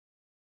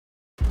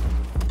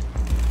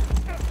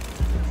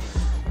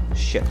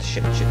Shit.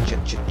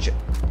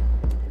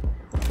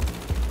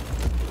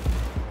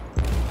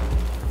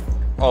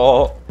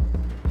 Oh,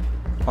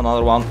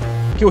 another one.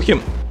 Kill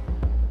him.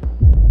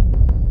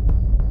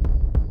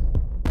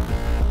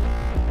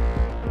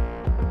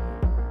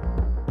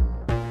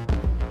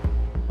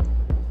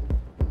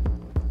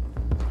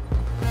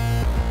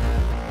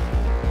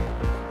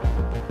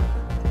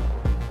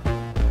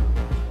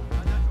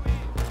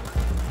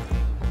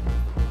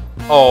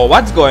 Oh,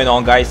 what's going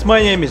on, guys?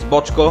 My name is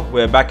Bochko.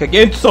 We're back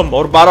again to some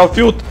more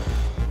Battlefield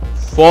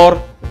 4.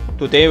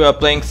 Today we are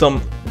playing some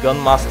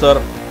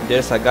Gunmaster.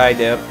 There's a guy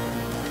there.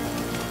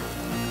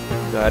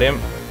 Got him.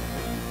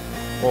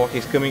 Oh,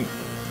 he's coming.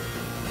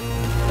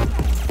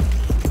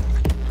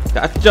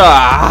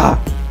 Gotcha!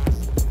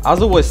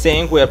 As I was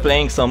saying, we are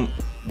playing some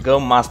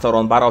Gunmaster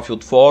on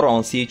Battlefield 4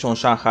 on Siege of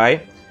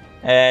Shanghai.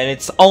 And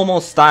it's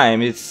almost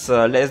time. It's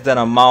less than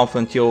a month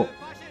until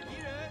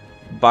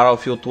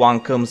Battlefield 1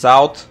 comes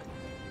out.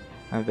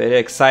 I'm very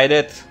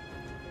excited,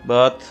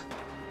 but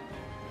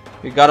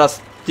we gotta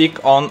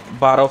stick on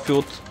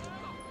Battlefield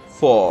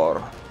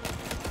 4.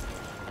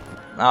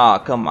 Ah,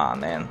 come on,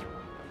 man.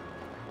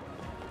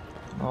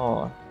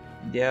 Oh,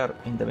 they're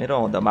in the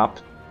middle of the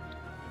map.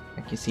 I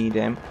can see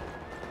them.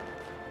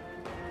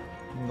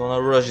 I'm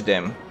gonna rush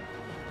them.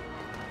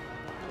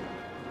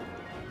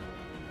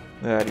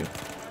 Where are you?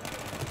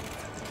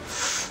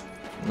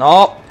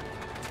 No!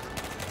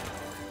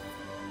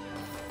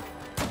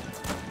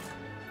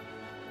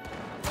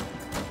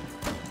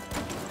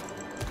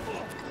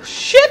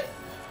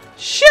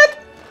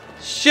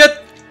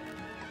 Shit!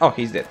 Oh,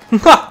 he's dead.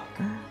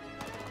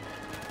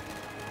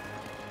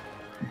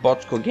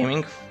 Bochko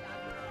Gaming.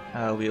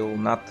 I will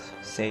not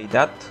say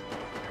that.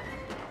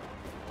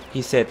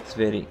 He said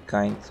very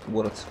kind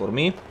words for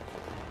me,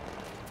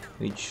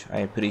 which I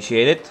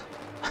appreciate it.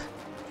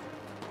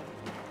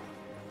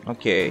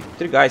 Okay,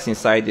 3 guys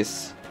inside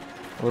this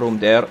room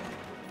there.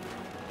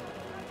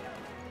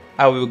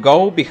 I will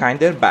go behind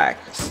their back.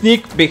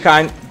 Sneak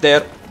behind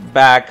their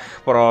back.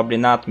 Probably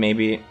not,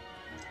 maybe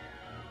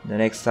the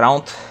next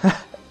round.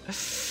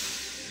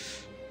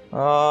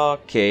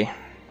 Okay,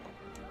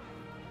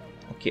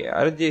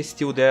 are they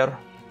still there?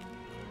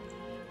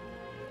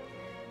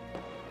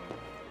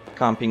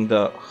 Camping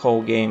the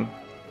whole game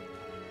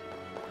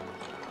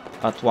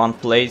at one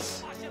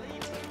place.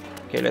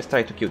 Okay, let's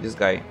try to kill this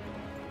guy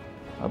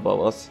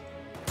above us.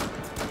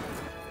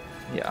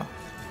 Yeah.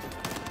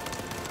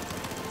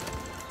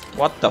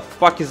 What the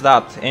fuck is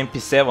that?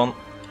 MP7.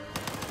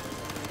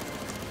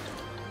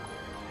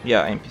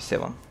 Yeah,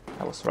 MP7.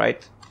 I was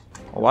right.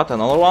 Oh, what?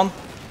 Another one?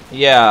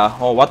 Yeah.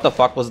 Oh, what the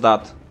fuck was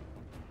that?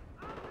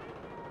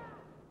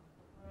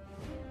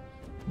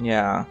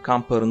 Yeah,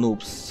 camper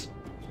noobs.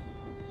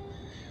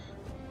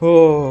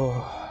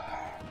 Oh.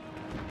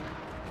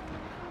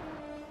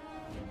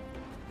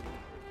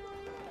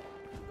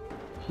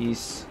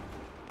 He's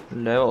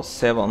level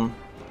 7.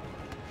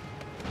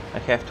 I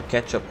have to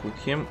catch up with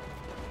him.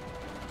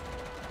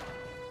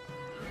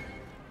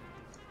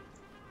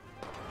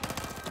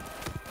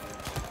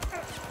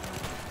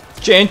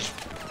 Change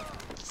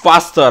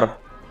faster.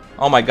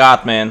 Oh my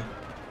god, man.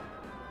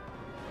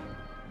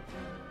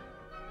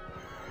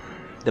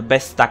 The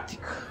best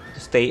tactic to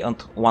stay on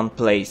one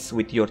place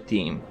with your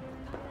team,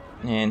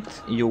 and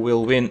you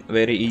will win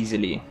very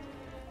easily.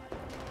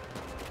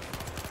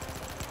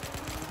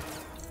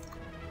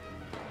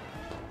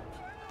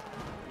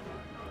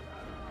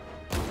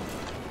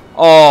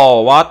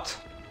 Oh, what?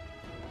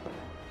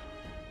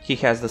 He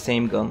has the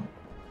same gun.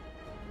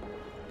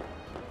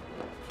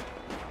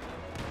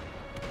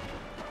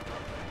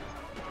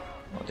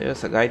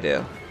 There's a guy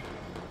there.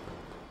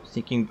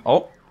 Thinking,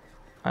 oh,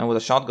 I'm with a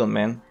shotgun,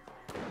 man.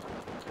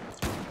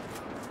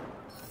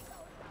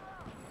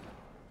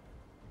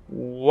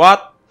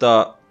 What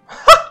the?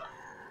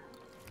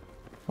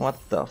 What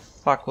the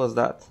fuck was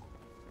that?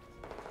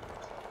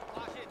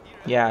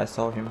 Yeah, I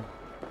saw him.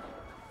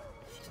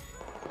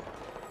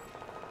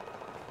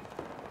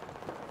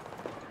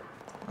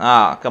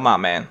 Ah, come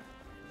on, man.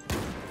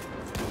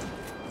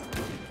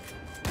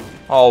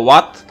 Oh,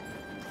 what?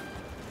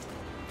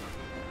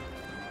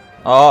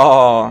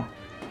 Oh,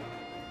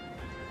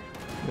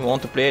 you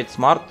want to play it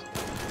smart?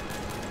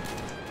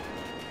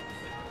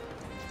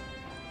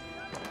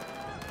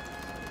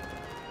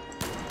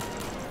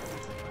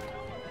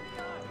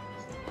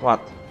 What?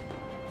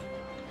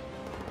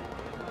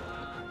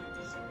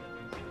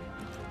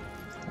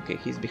 Okay,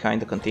 he's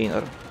behind the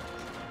container.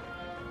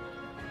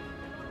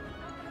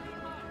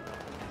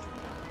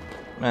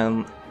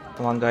 And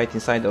one guy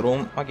inside the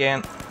room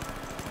again.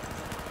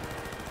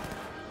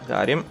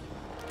 Got him.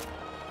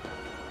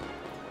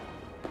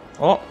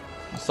 Oh,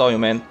 I saw you,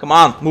 man. Come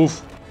on,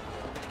 move.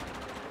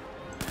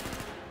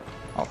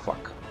 Oh,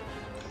 fuck.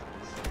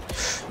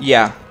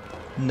 Yeah,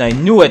 I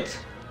knew it.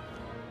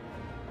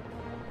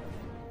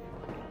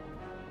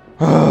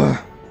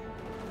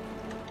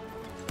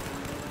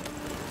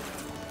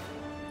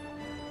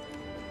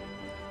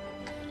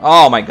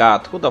 Oh my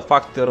god, who the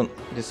fuck turned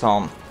this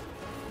on?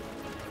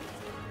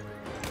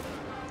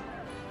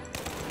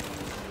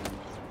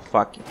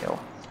 Fucking hell.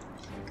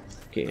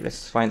 Okay,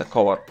 let's find a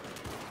cover.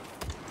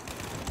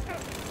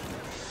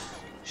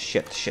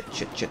 Shit.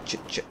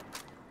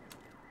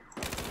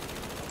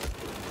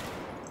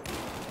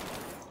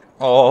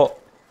 Oh,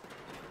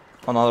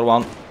 another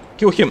one.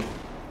 Kill him.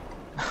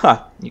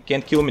 Ha, you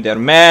can't kill me there,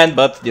 man,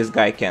 but this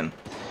guy can.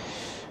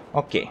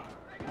 Okay.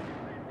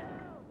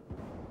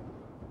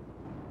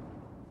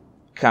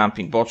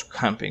 Camping, botch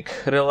camping.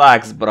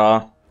 Relax,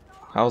 bro.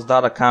 How's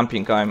that a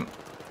camping?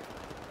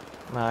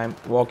 I'm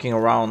walking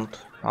around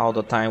all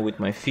the time with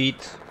my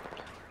feet.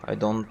 I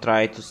don't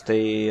try to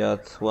stay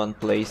at one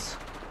place.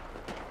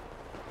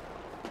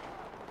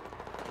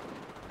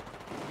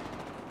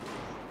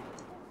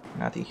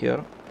 Nothing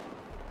here.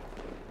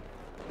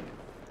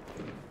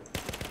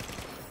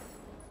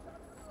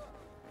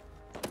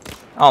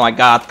 Oh my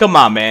god, come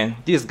on, man.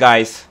 These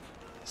guys.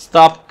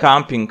 Stop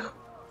camping.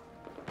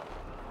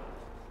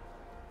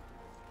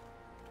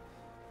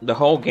 The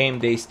whole game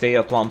they stay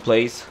at one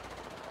place.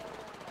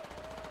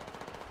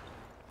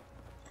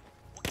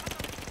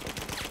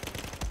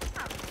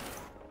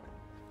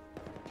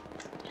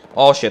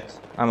 Oh shit,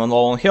 I'm on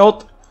low on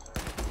health.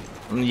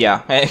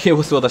 Yeah, he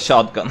was with a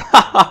shotgun.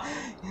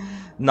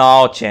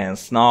 No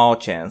chance, no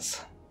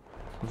chance.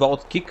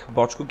 Vote kick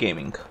Bochko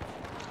Gaming.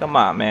 Come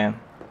on, man.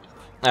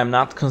 I'm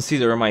not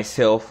considering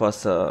myself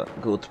as a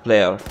good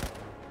player.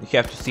 You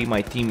have to see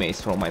my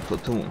teammates from my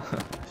platoon.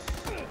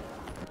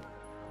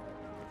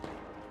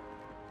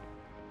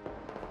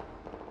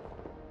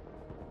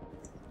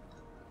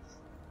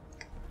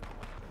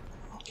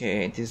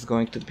 Okay, this is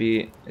going to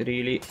be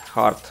really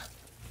hard.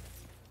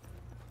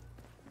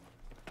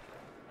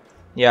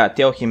 Yeah,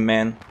 tell him,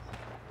 man.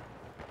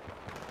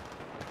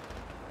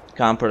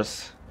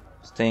 Campers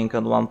staying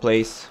in one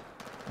place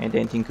and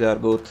they think they are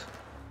good.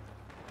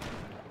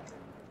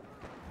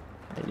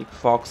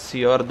 Fox,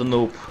 you're the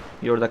noob.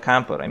 You're the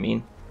camper, I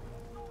mean.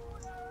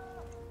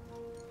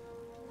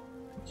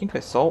 I think I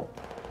saw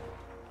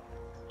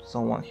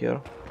someone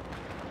here.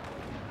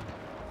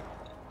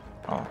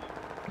 Oh,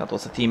 that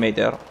was a teammate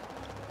there.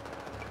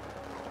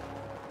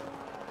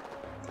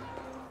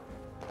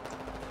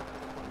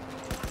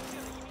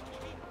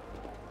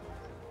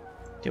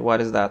 Okay, what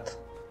is that?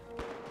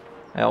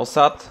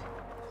 LSAT?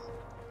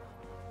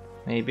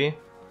 Maybe?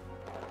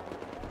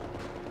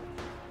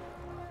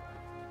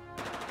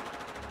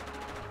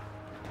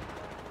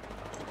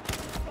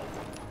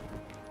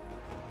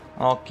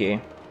 Okay.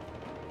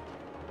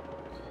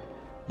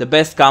 The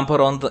best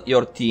camper on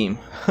your team.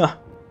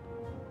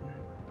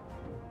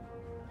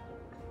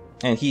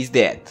 And he's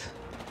dead.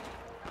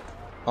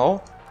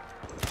 Oh?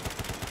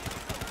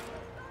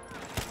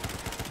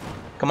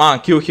 Come on,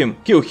 kill him,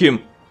 kill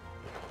him!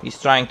 He's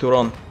trying to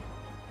run.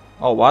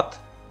 Oh, what?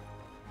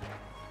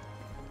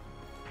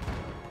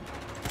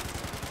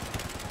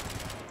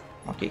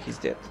 Okay, he's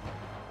dead.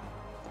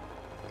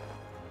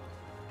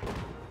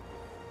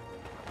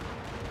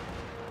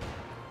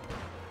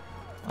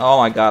 Oh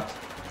my god,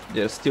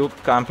 they're still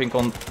camping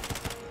on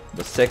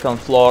the second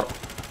floor.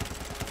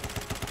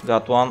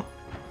 Got one.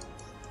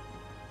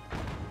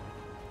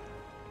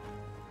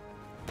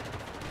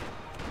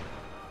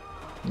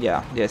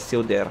 Yeah, they're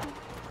still there.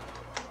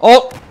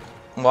 Oh!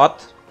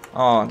 What?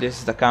 Oh, this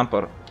is the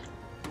camper.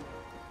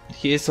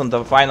 He is on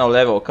the final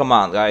level. Come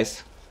on,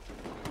 guys.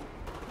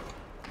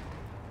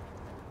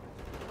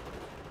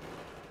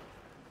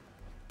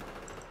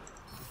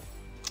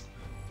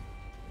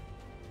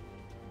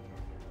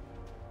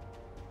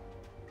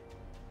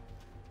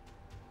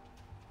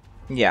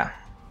 Yeah,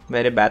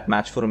 very bad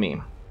match for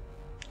me.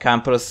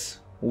 Campers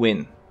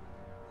win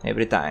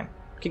every time.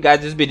 Okay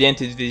guys, this will be the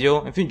end of this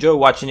video. If you enjoy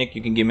watching it,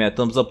 you can give me a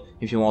thumbs up.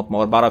 If you want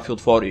more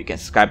Battlefield 4, you can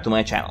subscribe to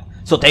my channel.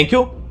 So thank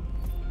you,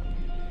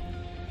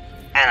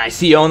 and I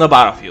see you on the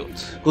battlefield.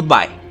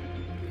 Goodbye.